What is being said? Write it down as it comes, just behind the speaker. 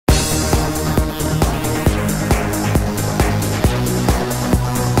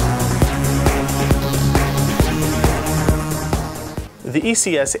The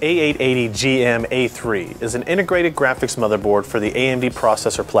ECS A880GM-A3 is an integrated graphics motherboard for the AMD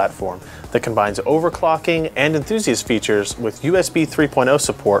processor platform that combines overclocking and enthusiast features with USB 3.0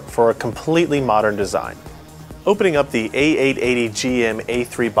 support for a completely modern design. Opening up the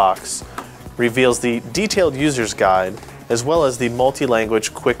A880GM-A3 box reveals the detailed user's guide as well as the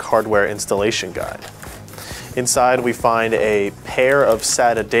multi-language quick hardware installation guide. Inside we find a pair of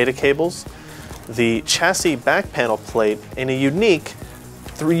SATA data cables, the chassis back panel plate, and a unique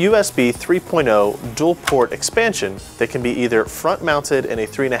USB 3.0 dual port expansion that can be either front mounted in a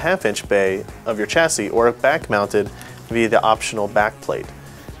 3.5-inch bay of your chassis or back mounted via the optional back plate.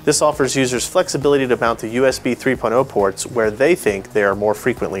 This offers users flexibility to mount the USB 3.0 ports where they think they are more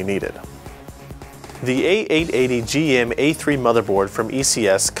frequently needed. The A880GM-A3 motherboard from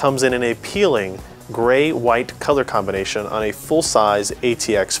ECS comes in an appealing gray-white color combination on a full-size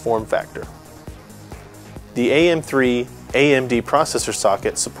ATX form factor. The AM3 AMD processor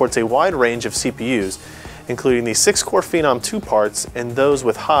socket supports a wide range of CPUs, including the 6-core Phenom 2 parts and those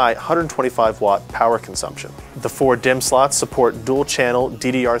with high 125-watt power consumption. The 4 DIMM slots support dual-channel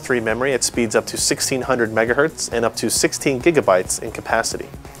DDR3 memory at speeds up to 1600 MHz and up to 16 GB in capacity.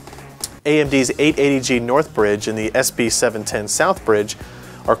 AMD's 880G North Bridge and the SB710 South Bridge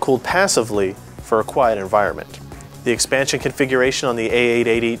are cooled passively for a quiet environment. The expansion configuration on the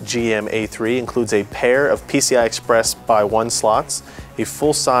A880GM-A3 includes a pair of PCI Express x1 slots, a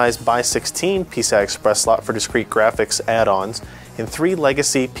full-size x16 PCI Express slot for discrete graphics add-ons, and 3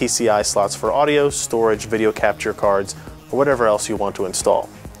 legacy PCI slots for audio, storage, video capture cards, or whatever else you want to install.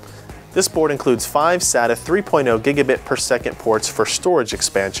 This board includes 5 SATA 3.0 gigabit per second ports for storage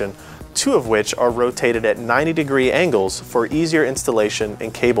expansion, 2 of which are rotated at 90-degree angles for easier installation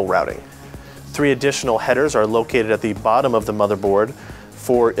and cable routing. 3 additional headers are located at the bottom of the motherboard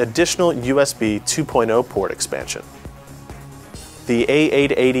for additional USB 2.0 port expansion. The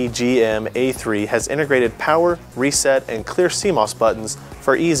A880GM-A3 has integrated power, reset, and clear CMOS buttons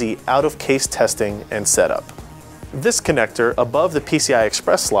for easy out-of-case testing and setup. This connector above the PCI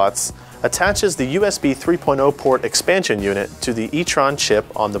Express slots attaches the USB 3.0 port expansion unit to the e-tron chip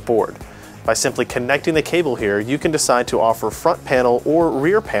on the board. By simply connecting the cable here, you can decide to offer front panel or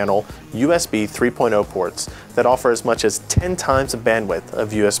rear panel USB 3.0 ports that offer as much as 10 times the bandwidth of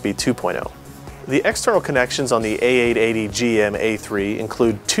USB 2.0. The external connections on the A880GM-A3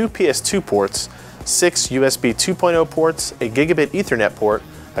 include 2 PS2 ports, 6 USB 2.0 ports, a gigabit Ethernet port,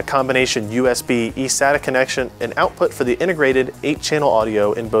 a combination USB eSATA connection, and output for the integrated 8-channel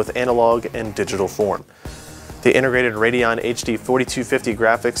audio in both analog and digital form. The integrated Radeon HD 4250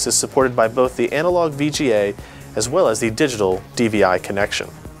 graphics is supported by both the analog VGA as well as the digital DVI connection.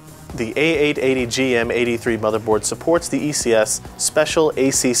 The A880GM-A3 motherboard supports the ECS special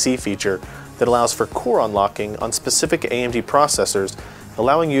ACC feature that allows for core unlocking on specific AMD processors,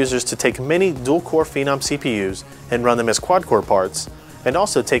 allowing users to take many dual-core Phenom CPUs and run them as quad-core parts, and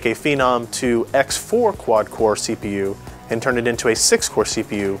also take a Phenom 2 X4 quad-core CPU and turn it into a 6-core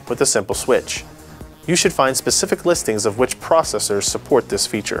CPU with a simple switch. You should find specific listings of which processors support this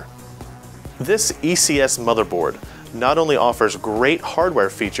feature. This ECS motherboard not only offers great hardware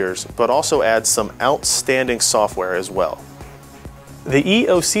features, but also adds some outstanding software as well. The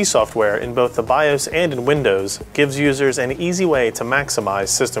EOC software in both the BIOS and in Windows gives users an easy way to maximize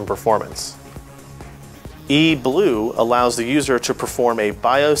system performance. eBLU allows the user to perform a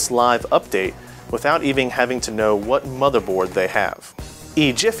BIOS live update without even having to know what motherboard they have.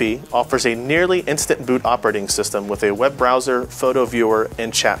 eJIFFY offers a nearly instant boot operating system with a web browser, photo viewer,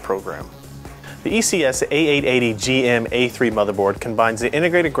 and chat program. The ECS A880GM-A3 motherboard combines the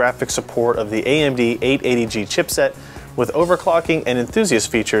integrated graphics support of the AMD 880G chipset with overclocking and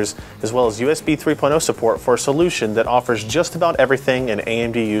enthusiast features, as well as USB 3.0 support for a solution that offers just about everything an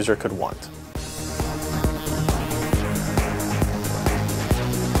AMD user could want.